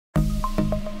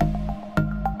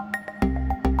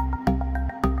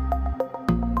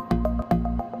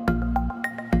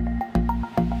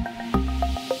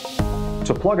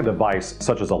plug a device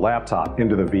such as a laptop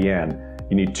into the VN,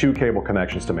 you need two cable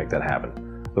connections to make that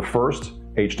happen. The first,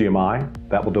 HDMI,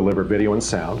 that will deliver video and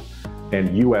sound, and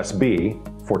USB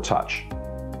for touch.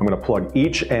 I'm going to plug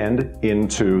each end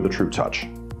into the TRUTOUCH.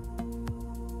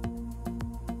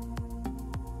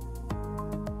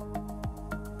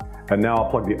 And now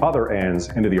I'll plug the other ends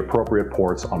into the appropriate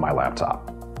ports on my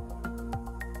laptop.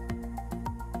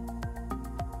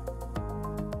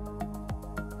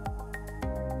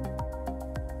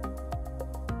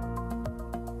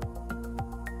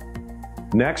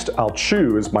 Next, I'll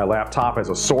choose my laptop as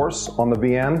a source on the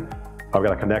VN. I've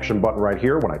got a connection button right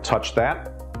here. When I touch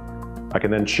that, I can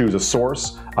then choose a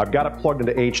source. I've got it plugged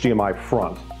into HDMI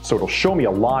front, so it'll show me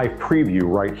a live preview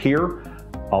right here.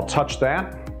 I'll touch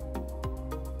that,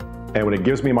 and when it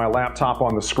gives me my laptop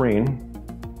on the screen,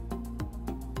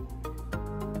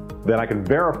 then I can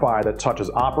verify that touch is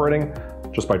operating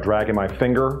just by dragging my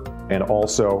finger and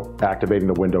also activating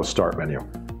the Windows Start menu.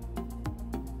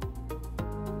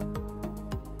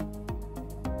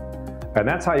 And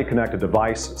that's how you connect a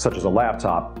device such as a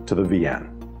laptop to the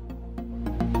VN.